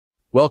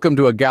Welcome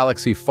to a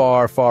galaxy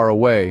far, far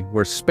away,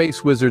 where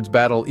space wizards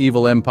battle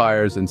evil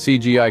empires and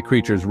CGI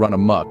creatures run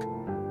amok.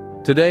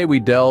 Today we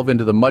delve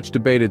into the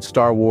much-debated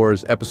Star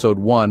Wars Episode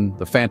 1,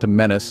 The Phantom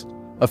Menace,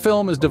 a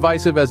film as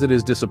divisive as it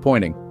is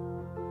disappointing.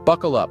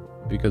 Buckle up,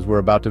 because we're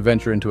about to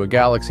venture into a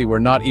galaxy where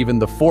not even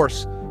the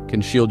Force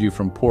can shield you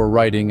from poor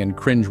writing and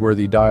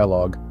cringe-worthy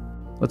dialogue.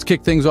 Let's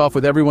kick things off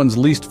with everyone's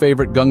least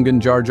favorite Gungan,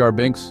 Jar Jar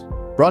Binks.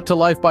 Brought to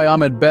life by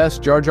Ahmed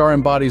Best, Jar Jar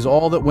embodies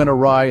all that went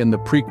awry in the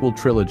prequel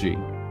trilogy.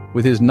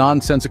 With his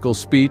nonsensical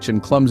speech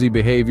and clumsy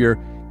behavior,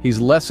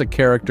 he's less a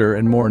character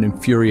and more an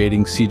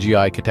infuriating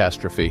CGI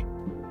catastrophe.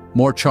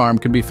 More charm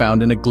can be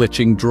found in a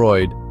glitching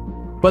droid.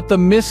 But the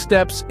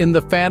missteps in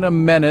The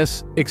Phantom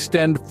Menace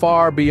extend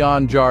far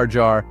beyond Jar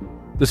Jar.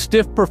 The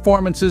stiff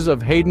performances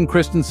of Hayden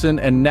Christensen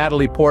and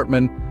Natalie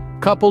Portman,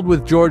 coupled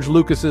with George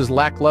Lucas's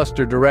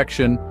lackluster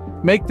direction,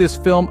 make this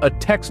film a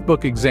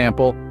textbook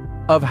example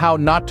of how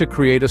not to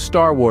create a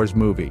Star Wars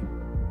movie.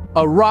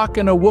 A Rock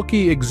and a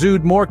Wookiee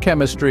exude more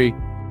chemistry.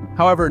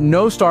 However,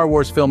 no Star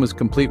Wars film is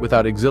complete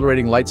without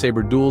exhilarating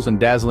lightsaber duels and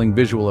dazzling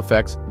visual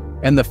effects,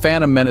 and The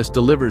Phantom Menace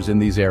delivers in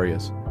these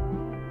areas.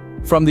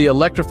 From the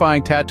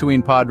electrifying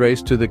Tatooine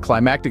podrace to the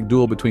climactic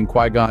duel between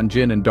Qui-Gon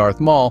Jinn and Darth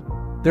Maul,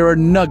 there are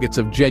nuggets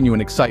of genuine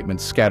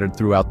excitement scattered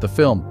throughout the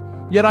film.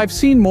 Yet I've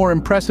seen more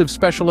impressive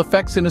special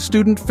effects in a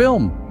student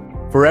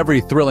film. For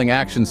every thrilling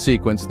action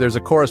sequence, there's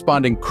a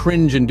corresponding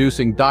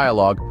cringe-inducing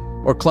dialogue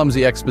or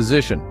clumsy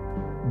exposition.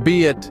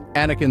 Be it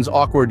Anakin's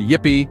awkward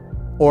yippee,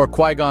 or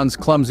Qui-Gon's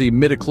clumsy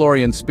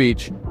midichlorian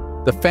speech,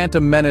 The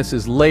Phantom Menace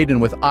is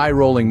laden with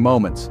eye-rolling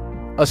moments.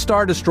 A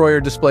Star Destroyer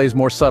displays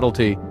more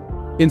subtlety.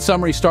 In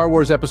summary, Star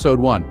Wars Episode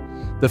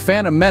 1, The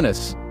Phantom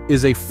Menace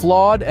is a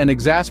flawed and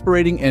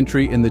exasperating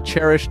entry in the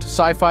cherished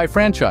sci-fi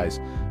franchise,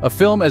 a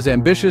film as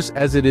ambitious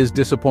as it is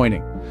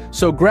disappointing.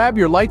 So grab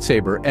your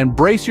lightsaber and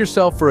brace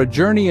yourself for a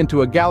journey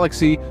into a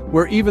galaxy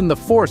where even the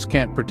Force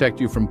can't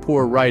protect you from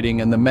poor writing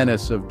and the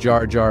menace of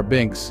Jar Jar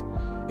Binks.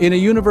 In a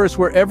universe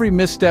where every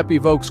misstep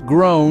evokes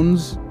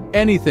groans,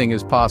 anything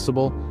is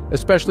possible,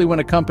 especially when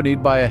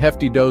accompanied by a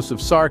hefty dose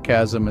of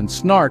sarcasm and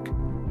snark.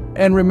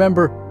 And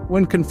remember,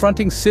 when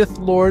confronting Sith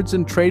Lords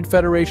and Trade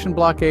Federation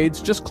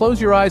blockades, just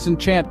close your eyes and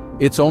chant,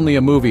 "It's only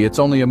a movie, it's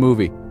only a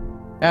movie."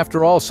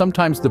 After all,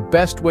 sometimes the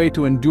best way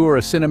to endure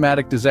a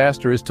cinematic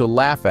disaster is to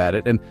laugh at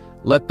it and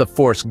let the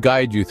Force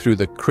guide you through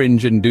the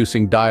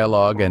cringe-inducing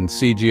dialogue and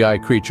CGI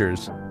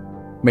creatures.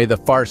 May the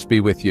farce be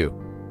with you.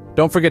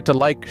 Don't forget to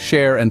like,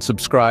 share, and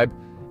subscribe,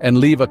 and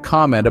leave a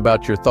comment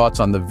about your thoughts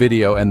on the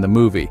video and the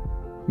movie.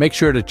 Make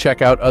sure to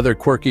check out other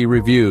quirky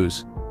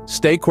reviews.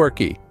 Stay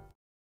quirky.